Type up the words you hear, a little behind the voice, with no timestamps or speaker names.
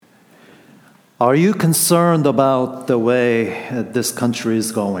Are you concerned about the way this country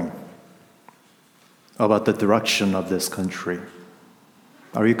is going? About the direction of this country?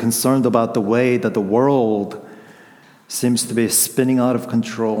 Are you concerned about the way that the world seems to be spinning out of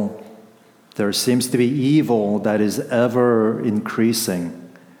control? There seems to be evil that is ever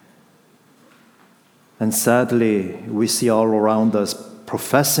increasing. And sadly, we see all around us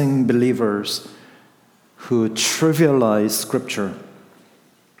professing believers who trivialize Scripture.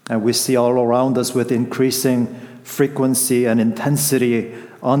 And we see all around us with increasing frequency and intensity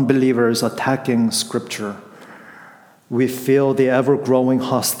unbelievers attacking Scripture. We feel the ever-growing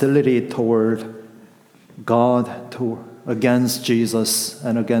hostility toward God, against Jesus,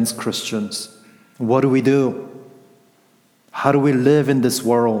 and against Christians. What do? How do we live in this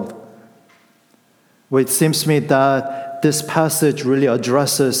world? Well, it seems to me that this passage really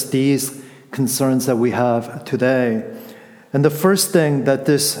addresses these concerns that we have today. And the first thing that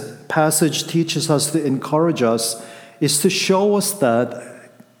this passage teaches us to encourage us is to show us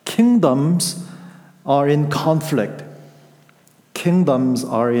that kingdoms are in conflict. Kingdoms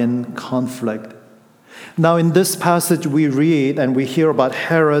are in conflict. Now, in this passage, we read and we hear about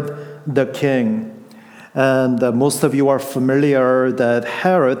Herod the king. And most of you are familiar that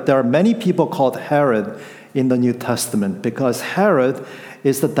Herod, there are many people called Herod in the New Testament because Herod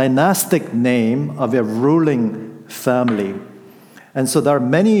is the dynastic name of a ruling family. And so there are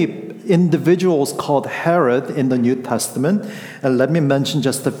many individuals called Herod in the New Testament. And let me mention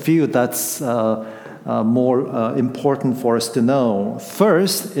just a few that's more important for us to know.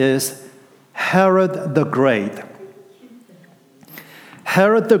 First is Herod the Great.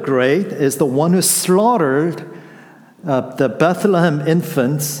 Herod the Great is the one who slaughtered the Bethlehem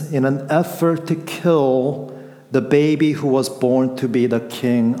infants in an effort to kill the baby who was born to be the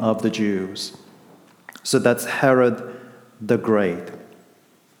king of the Jews. So that's Herod the Great.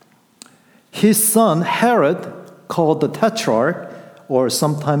 His son Herod, called the Tetrarch, or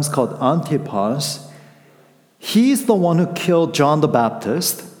sometimes called Antipas, he's the one who killed John the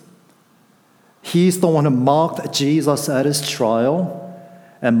Baptist. He's the one who mocked Jesus at his trial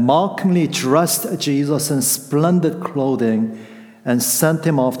and mockingly dressed Jesus in splendid clothing and sent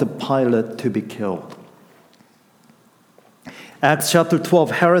him off to Pilate to be killed. Acts chapter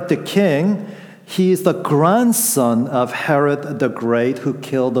 12, Herod the king, he is the grandson of Herod the Great who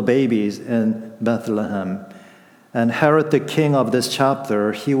killed the babies in Bethlehem. And Herod the king of this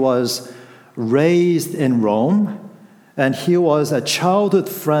chapter, he was raised in Rome, and he was a childhood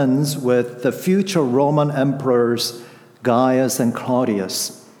friends with the future Roman emperors Gaius and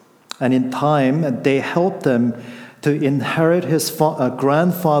Claudius. And in time, they helped him to inherit his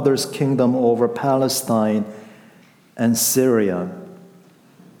grandfather's kingdom over Palestine and Syria.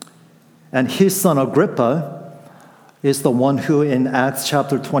 And his son Agrippa is the one who in Acts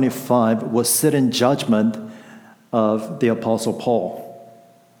chapter 25 will sit in judgment of the Apostle Paul.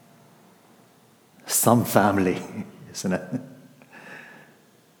 Some family, isn't it?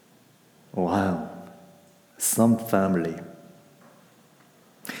 Wow. Some family.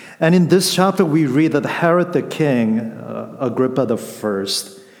 And in this chapter, we read that Herod the king, Agrippa the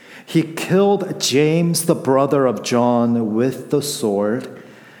first, he killed James, the brother of John, with the sword.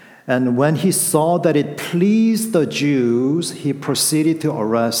 And when he saw that it pleased the Jews, he proceeded to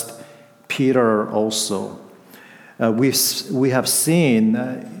arrest Peter also. We have seen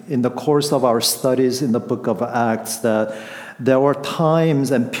in the course of our studies in the book of Acts that there were times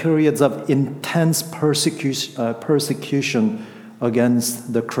and periods of intense persecution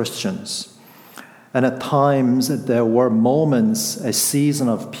against the Christians. And at times there were moments, a season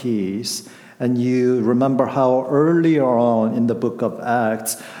of peace. And you remember how earlier on in the book of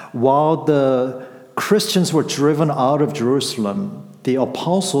Acts, while the Christians were driven out of Jerusalem, the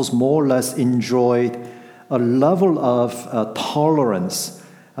apostles more or less enjoyed a level of tolerance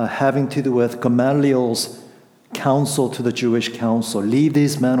having to do with Gamaliel's counsel to the Jewish council. Leave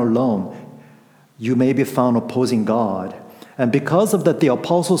these men alone. You may be found opposing God. And because of that, the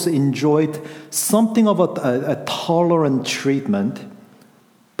apostles enjoyed something of a tolerant treatment.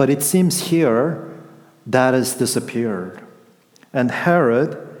 But it seems here that has disappeared. And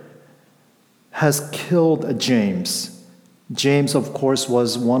Herod has killed James. James, of course,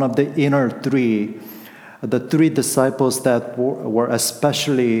 was one of the inner three, the three disciples that were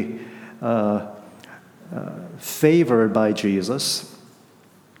especially favored by Jesus,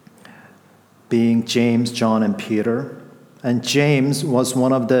 being James, John, and Peter. And James was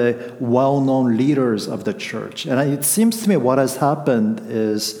one of the well-known leaders of the church. And it seems to me what has happened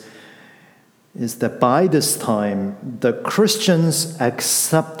is that by this time, the Christians'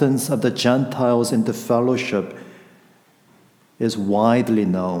 acceptance of the Gentiles into fellowship is widely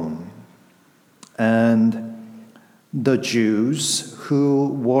known. And the Jews who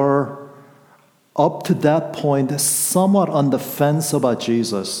were up to that point somewhat on the fence about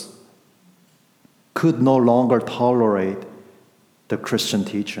Jesus could no longer tolerate the Christian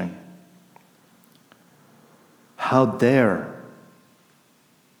teaching. How dare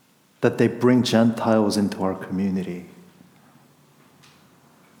that they bring Gentiles into our community?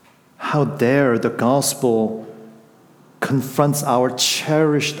 How dare the gospel confronts our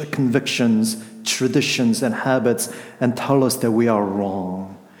cherished convictions, traditions, and habits and tell us that we are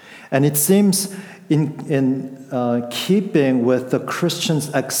wrong. And it seems in keeping with the Christians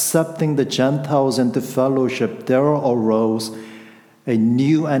accepting the Gentiles into fellowship, there arose a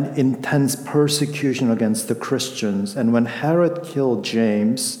new and intense persecution against the Christians. And when Herod killed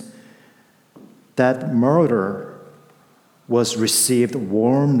James, that murder was received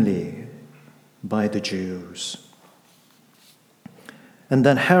warmly by the Jews. And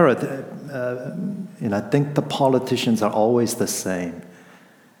then Herod, I think the politicians are always the same.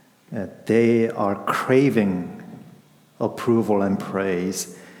 They are craving approval and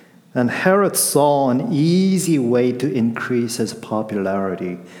praise. And Herod saw an easy way to increase his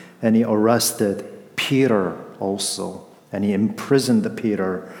popularity, and he arrested Peter also, and he imprisoned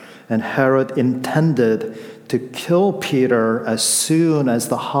Peter. And Herod intended to kill Peter as soon as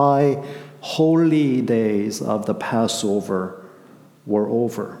the high holy days of the Passover were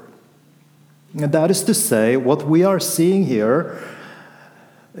over. And that is to say, what we are seeing here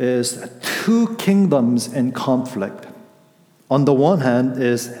is two kingdoms in conflict. On the one hand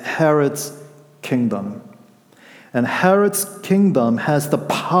is Herod's kingdom. And Herod's kingdom has the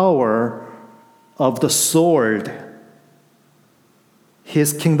power of the sword.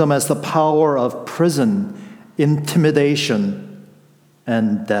 His kingdom has the power of prison, intimidation,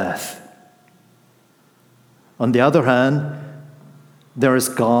 and death. On the other hand, there is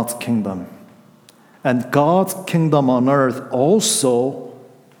God's kingdom. And God's kingdom on earth also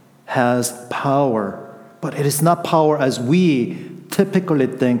has power. But it is not power as we typically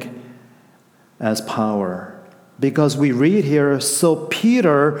think as power. Because we read here, so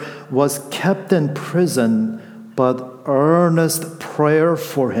Peter was kept in prison, but earnest prayer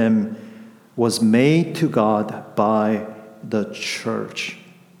for him was made to God by the church.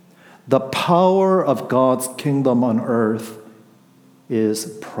 The power of God's kingdom on earth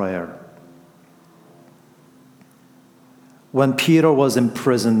is prayer. When Peter was in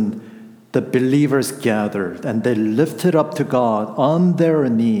prison, the believers gathered and they lifted up to God on their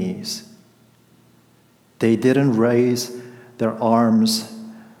knees. They didn't raise their arms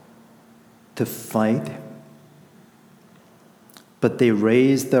to fight, but they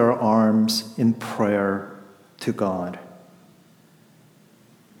raised their arms in prayer to God.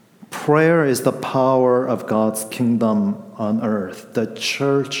 Prayer is the power of God's kingdom on earth. The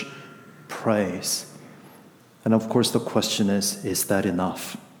church prays. And of course, the question is that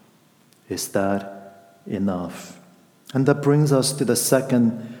enough? Is that enough? And that brings us to the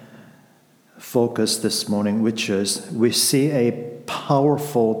second focus this morning, which is we see a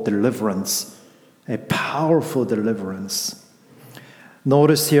powerful deliverance. A powerful deliverance.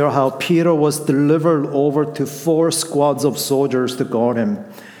 Notice here how Peter was delivered over to 4 squads of soldiers to guard him.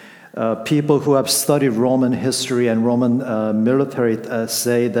 People who have studied Roman history and Roman military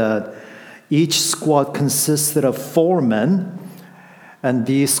say that each squad consisted of 4 men, and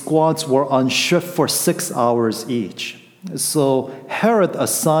these squads were on shift for 6 hours each. So Herod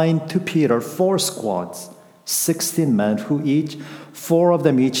assigned to Peter 4 squads, 16 men, 4 of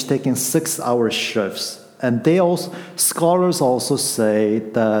them each taking 6-hour shifts. And scholars also say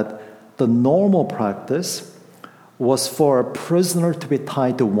that the normal practice was for a prisoner to be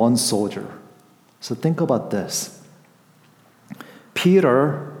tied to one soldier. So think about this.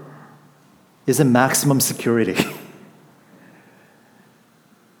 Peter is in maximum security.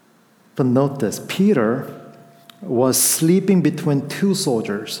 But note this, Peter was sleeping between 2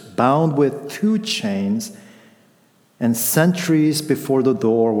 soldiers, bound with 2 chains, and sentries before the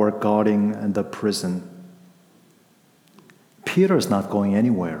door were guarding the prison. Peter is not going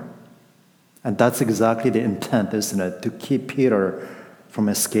anywhere. And that's exactly the intent, isn't it? To keep Peter from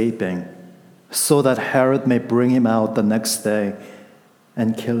escaping, so that Herod may bring him out the next day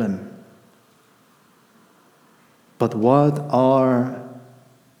and kill him. But what are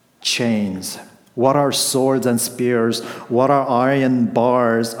chains? What are swords and spears? What are iron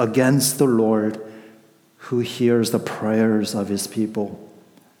bars against the Lord who hears the prayers of his people?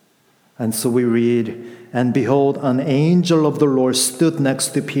 And so we read, and behold, an angel of the Lord stood next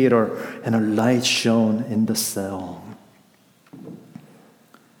to Peter, and a light shone in the cell.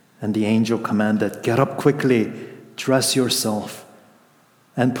 And the angel commanded, get up quickly, dress yourself,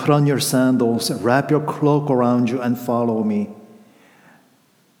 and put on your sandals, wrap your cloak around you, and follow me.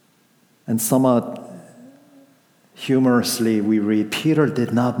 And somewhat humorously, we read, Peter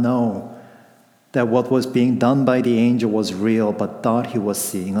did not know that what was being done by the angel was real, but thought he was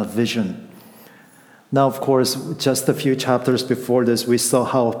seeing a vision. Now, of course, just a few chapters before this, we saw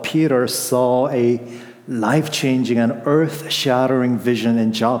how Peter saw a life-changing and earth-shattering vision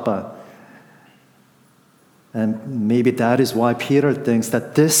in Joppa. And maybe that is why Peter thinks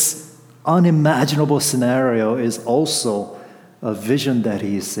that this unimaginable scenario is also a vision that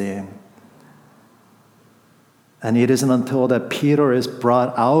he is seeing. And it isn't until that Peter is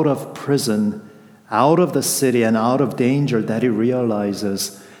brought out of prison, out of the city, and out of danger that he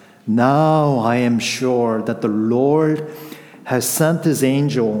realizes, now I am sure that the Lord has sent his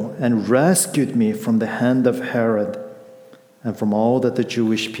angel and rescued me from the hand of Herod and from all that the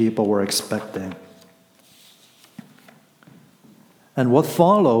Jewish people were expecting. And what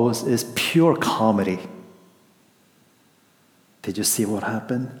follows is pure comedy. Did you see what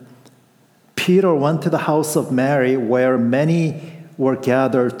happened? Peter went to the house of Mary where many were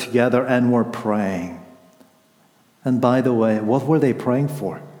gathered together and were praying. And by the way, what were they praying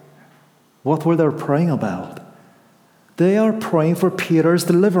for? What were they praying about? They are praying for Peter's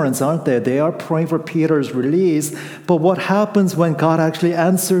deliverance, aren't they? They are praying for Peter's release. But what happens when God actually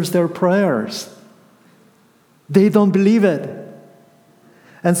answers their prayers? They don't believe it.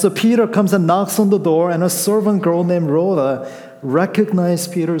 And so Peter comes and knocks on the door, and a servant girl named Rhoda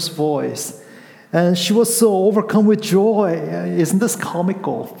recognized Peter's voice. And she was so overcome with joy. Isn't this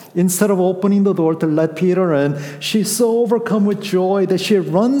comical? Instead of opening the door to let Peter in, she's so overcome with joy that she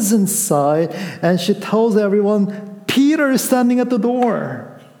runs inside and she tells everyone, Peter is standing at the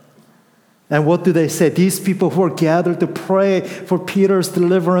door. And what do they say? These people who are gathered to pray for Peter's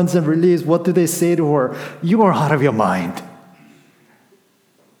deliverance and release, what do they say to her? You are out of your mind.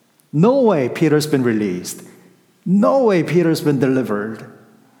 No way Peter's been released. No way Peter's been delivered.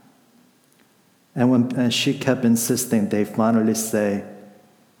 And when she kept insisting, they finally say,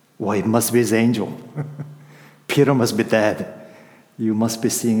 well, it must be his angel. Peter must be dead. You must be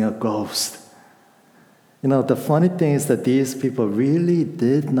seeing a ghost. You know, the funny thing is that these people really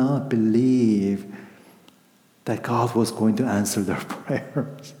did not believe that God was going to answer their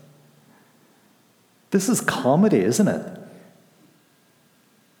prayers. This is comedy, isn't it?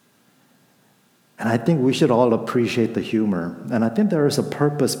 And I think we should all appreciate the humor. And I think there is a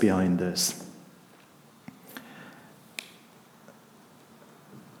purpose behind this.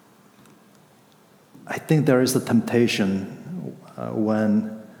 I think there is a temptation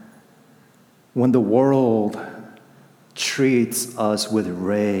when the world treats us with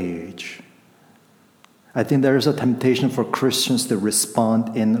rage. I think there is a temptation for Christians to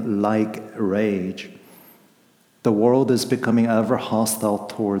respond in like rage. The world is becoming ever hostile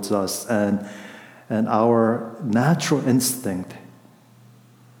towards us, and our natural instinct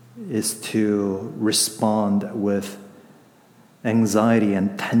is to respond with anxiety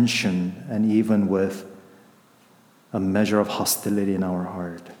and tension, and even with a measure of hostility in our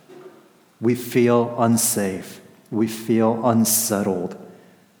heart. We feel unsafe. We feel unsettled.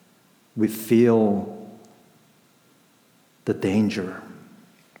 We feel the danger.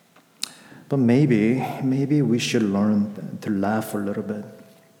 But maybe we should learn to laugh a little bit.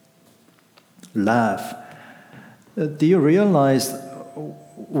 Laugh. Do you realize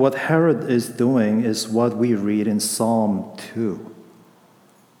what Herod is doing is what we read in Psalm 2?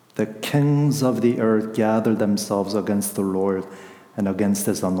 The kings of the earth gather themselves against the Lord and against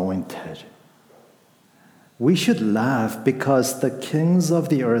his anointed. We should laugh because the kings of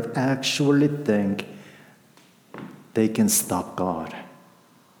the earth actually think they can stop God.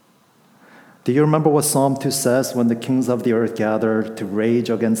 Do you remember what Psalm 2 says when the kings of the earth gather to rage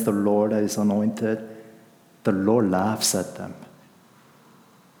against the Lord and his anointed? The Lord laughs at them.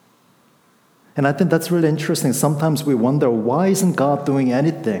 And I think that's really interesting. Sometimes we wonder, why isn't God doing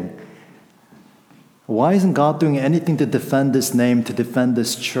anything? Why isn't God doing anything to defend his name, to defend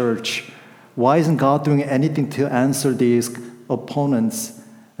this church? Why isn't God doing anything to answer these opponents?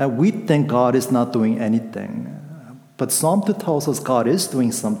 And we think God is not doing anything. But Psalm 2 tells us God is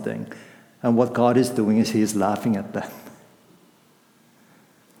doing something. And what God is doing is he is laughing at them.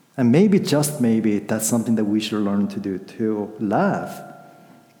 And maybe, just maybe, that's something that we should learn to do too. Laugh.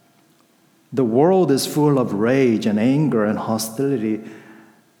 The world is full of rage and anger and hostility,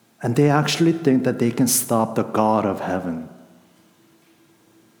 and they actually think that they can stop the God of heaven.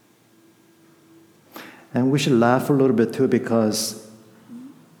 And we should laugh a little bit too, because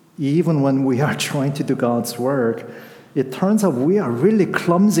even when we are trying to do God's work, it turns out we are really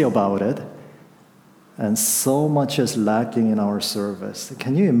clumsy about it. and so much is lacking in our service.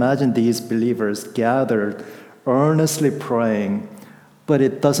 Can you imagine these believers gathered, earnestly praying, but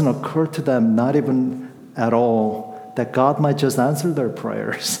it doesn't occur to them, not even at all, that God might just answer their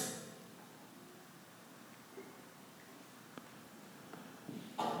prayers?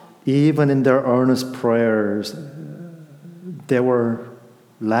 Even in their earnest prayers, they were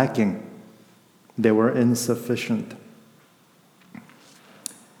lacking. They were insufficient.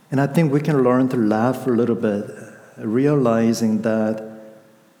 And I think we can learn to laugh a little bit, realizing that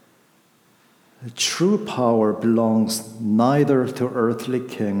true power belongs neither to earthly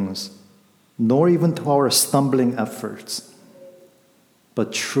kings, nor even to our stumbling efforts,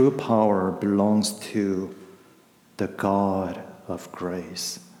 but true power belongs to the God of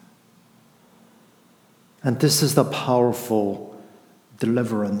grace. And this is the powerful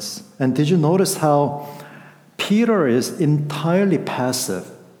deliverance. And did you notice how Peter is entirely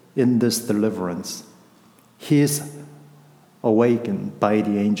passive in this deliverance? He is awakened by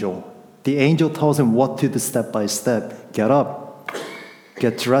the angel. The angel tells him what to do step by step. Get up,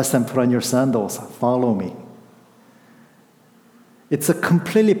 get dressed and put on your sandals, follow me. It's a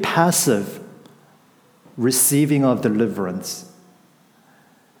completely passive receiving of deliverance.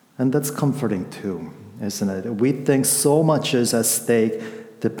 And that's comforting too, isn't it? We think so much is at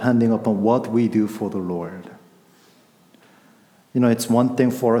stake depending upon what we do for the Lord. It's one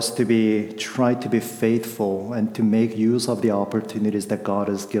thing for us to try to be faithful and to make use of the opportunities that God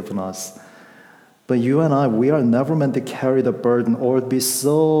has given us. But you and I, we are never meant to carry the burden or be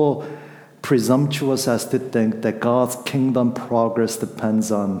so presumptuous as to think that God's kingdom progress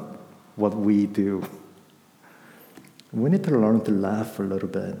depends on what we do. We need to learn to laugh a little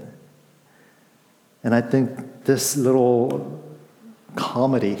bit. And I think this little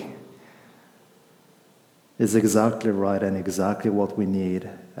comedy is exactly right and exactly what we need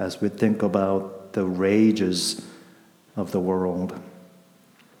as we think about the rages of the world.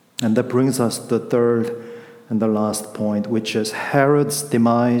 And that brings us to the third and the last point, which is Herod's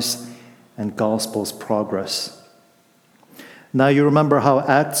demise and gospel's progress. Now you remember how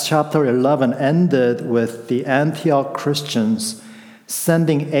Acts chapter 11 ended with the Antioch Christians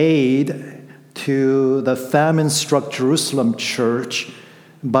sending aid to the famine-struck Jerusalem church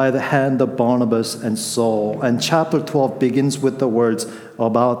by the hand of Barnabas and Saul. And chapter 12 begins with the words,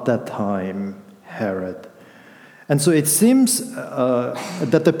 about that time, Herod. And so it seems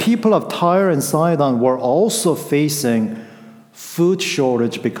that the people of Tyre and Sidon were also facing food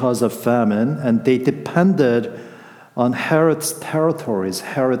shortage because of famine, and they depended on Herod's territories,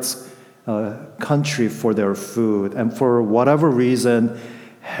 Herod's country for their food. And for whatever reason,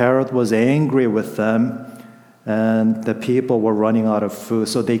 Herod was angry with them, and the people were running out of food.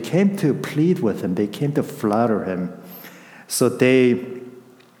 So they came to plead with him. They came to flatter him. So they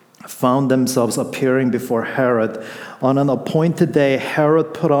found themselves appearing before Herod. On an appointed day,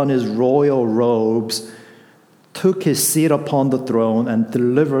 Herod put on his royal robes, took his seat upon the throne, and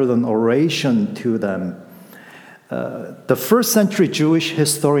delivered an oration to them. The first century Jewish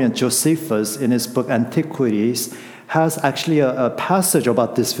historian Josephus, in his book Antiquities, has actually a passage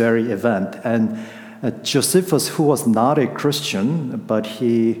about this very event. And Josephus, who was not a Christian, but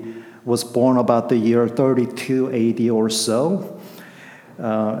he was born about the year 32 AD or so,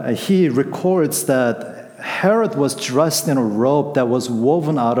 he records that Herod was dressed in a robe that was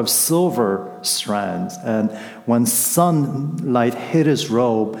woven out of silver strands. And when sunlight hit his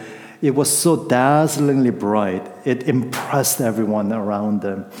robe, it was so dazzlingly bright, it impressed everyone around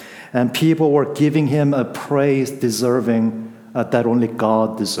him. And people were giving him a praise deserving that only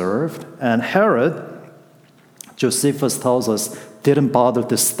God deserved. And Herod, Josephus tells us, didn't bother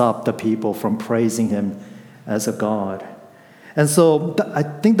to stop the people from praising him as a god. And so I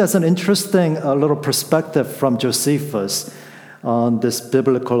think that's an interesting little perspective from Josephus on this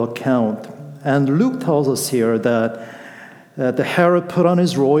biblical account. And Luke tells us here that the Herod put on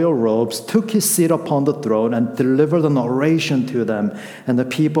his royal robes, took his seat upon the throne, and delivered an oration to them. And the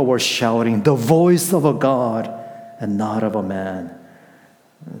people were shouting, "The voice of a God and not of a man."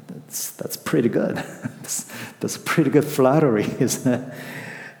 That's pretty good. That's pretty good flattery, isn't it?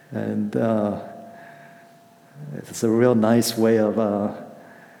 And it's a real nice way of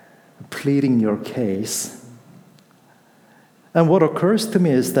pleading your case. And what occurs to me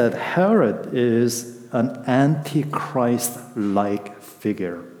is that Herod is an antichrist-like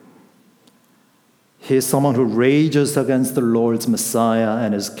figure. He is someone who rages against the Lord's Messiah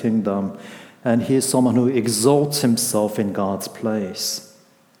and his kingdom, and he is someone who exalts himself in God's place.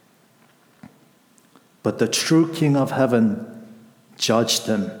 But the true King of heaven judged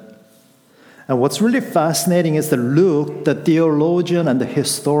him. And what's really fascinating is that Luke, the theologian and the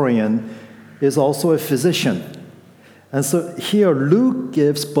historian, is also a physician. And so here Luke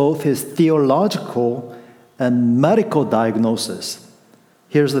gives both his theological and medical diagnosis.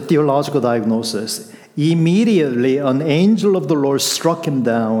 Here's the theological diagnosis. Immediately an angel of the Lord struck him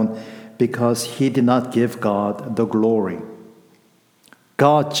down because he did not give God the glory.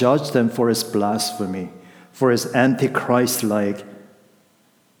 God judged him for his blasphemy, for his antichrist-like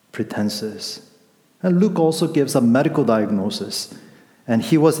pretenses. And Luke also gives a medical diagnosis. And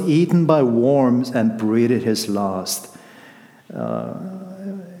he was eaten by worms and breathed his last.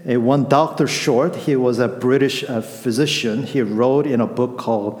 One Dr. Short, he was a British physician. He wrote in a book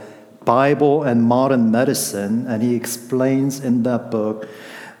called Bible and Modern Medicine, and he explains in that book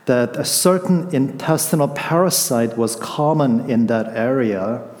that a certain intestinal parasite was common in that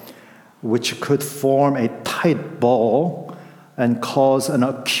area, which could form a tight ball and cause an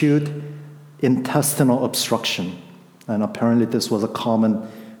acute intestinal obstruction. And apparently this was a common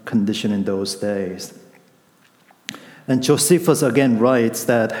condition in those days. And Josephus again writes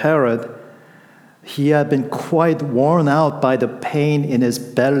that Herod, he had been quite worn out by the pain in his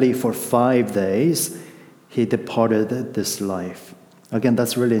belly for 5 days. He departed this life. Again,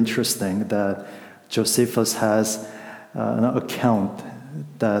 that's really interesting that Josephus has an account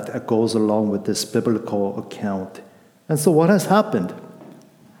that goes along with this biblical account. And so what has happened?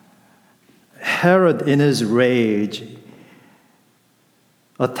 Herod, in his rage,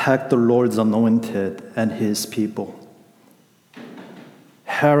 attacked the Lord's anointed and his people.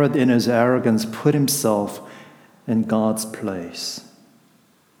 Herod, in his arrogance, put himself in God's place.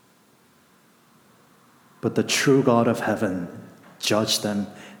 But the true God of heaven judged them,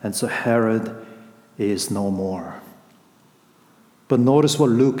 and so Herod is no more. But notice what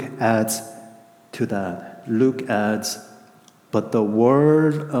Luke adds to that. Luke adds, but the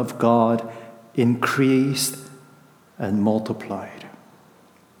word of God increased and multiplied.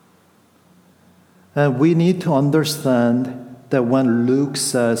 And we need to understand that when Luke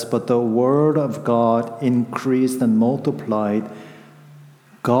says, but the word of God increased and multiplied,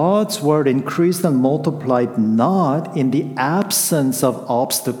 God's word increased and multiplied not in the absence of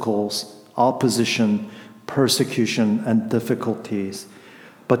obstacles, opposition, persecution, and difficulties,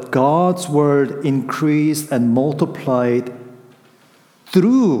 but God's word increased and multiplied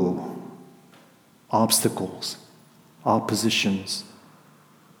through obstacles, oppositions.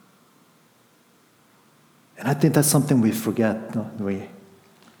 And I think that's something we forget, don't we?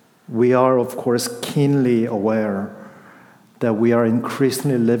 We are, of course, keenly aware that we are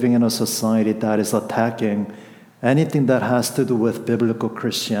increasingly living in a society that is attacking anything that has to do with biblical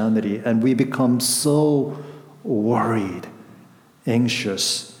Christianity. And we become so worried,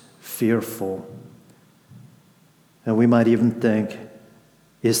 anxious, fearful. And we might even think,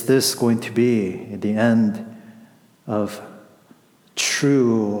 is this going to be the end of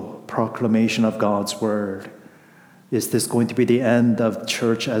true proclamation of God's word? Is this going to be the end of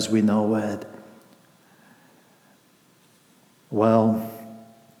church as we know it? Well,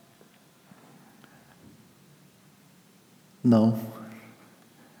 no.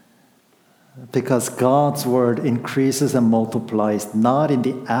 Because God's word increases and multiplies not in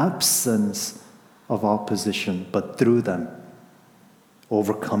the absence of opposition, but through them,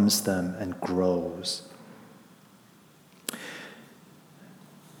 overcomes them, and grows.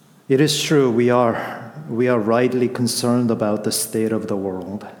 It is true, we are rightly concerned about the state of the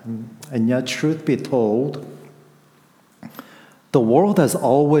world. And yet, truth be told, the world has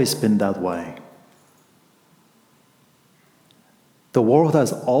always been that way. The world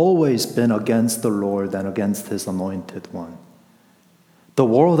has always been against the Lord and against his anointed one. The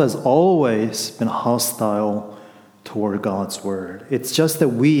world has always been hostile toward God's word. It's just that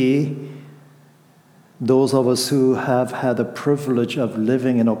we, those of us who have had the privilege of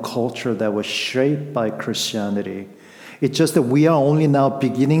living in a culture that was shaped by Christianity, it's just that we are only now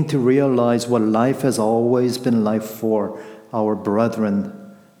beginning to realize what life has always been like for our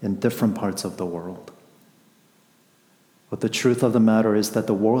brethren in different parts of the world. But the truth of the matter is that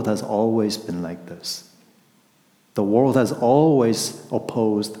the world has always been like this. The world has always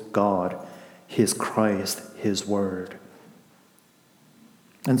opposed God, his Christ, his word.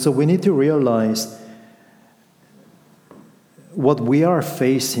 And so we need to realize what we are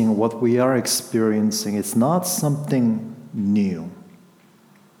facing, what we are experiencing, it's not something new.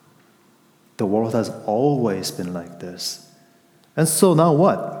 The world has always been like this. And so now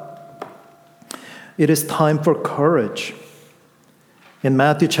what? It is time for courage. In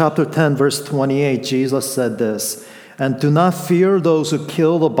Matthew chapter 10, verse 28, Jesus said this, "And do not fear those who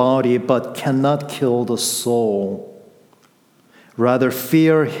kill the body, but cannot kill the soul. Rather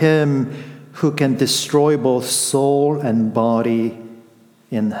fear him who can destroy both soul and body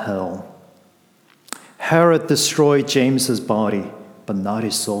in hell." Herod destroyed James's body, but not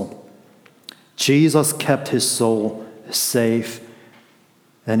his soul. Jesus kept his soul safe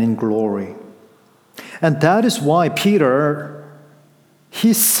and in glory. And that is why Peter,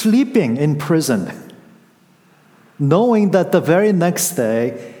 he's sleeping in prison, knowing that the very next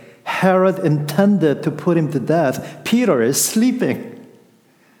day, Herod intended to put him to death. Peter is sleeping.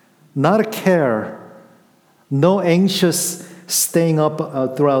 Not a care. No anxious staying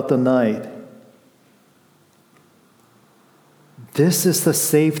up throughout the night. This is the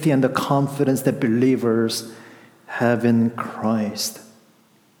safety and the confidence that believers have in Christ.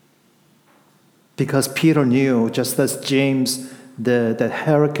 Because Peter knew, just as James did, that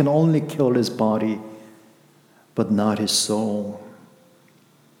Herod can only kill his body, but not his soul.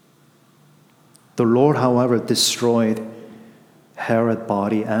 The Lord, however, destroyed Herod's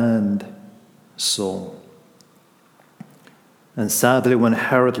body and soul. And sadly, when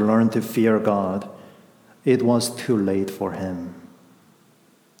Herod learned to fear God, it was too late for him.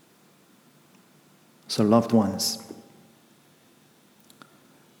 So, loved ones,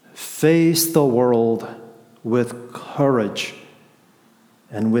 face the world with courage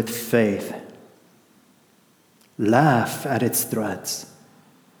and with faith. Laugh at its threats,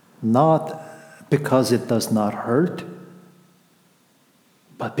 not because it does not hurt,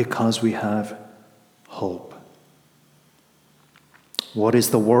 but because we have hope. What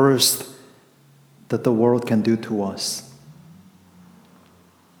is the worst that the world can do to us?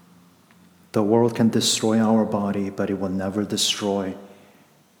 The world can destroy our body, but it will never destroy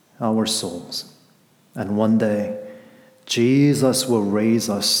our souls. And one day, Jesus will raise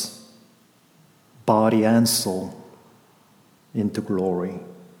us, body and soul, into glory.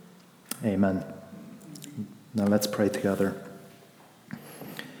 Amen. Now let's pray together.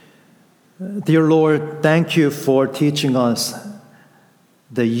 Dear Lord, thank you for teaching us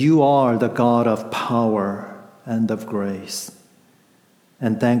that you are the God of power and of grace.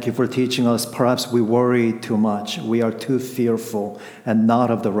 And thank you for teaching us, perhaps we worry too much. We are too fearful and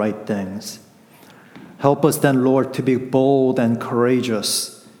not of the right things. Help us then, Lord, to be bold and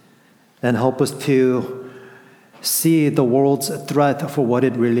courageous. And help us to see the world's threat for what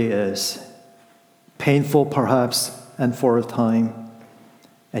it really is. Painful, perhaps, and for a time.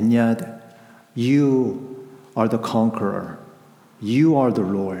 And yet, you are the conqueror. You are the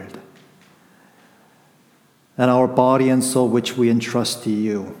Lord. And our body and soul, which we entrust to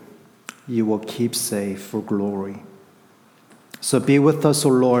you, you will keep safe for glory. So be with us, O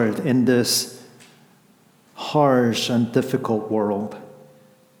Lord, in this harsh and difficult world,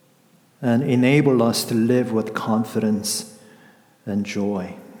 and enable us to live with confidence and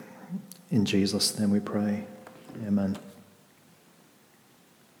joy. In Jesus' name we pray. Amen.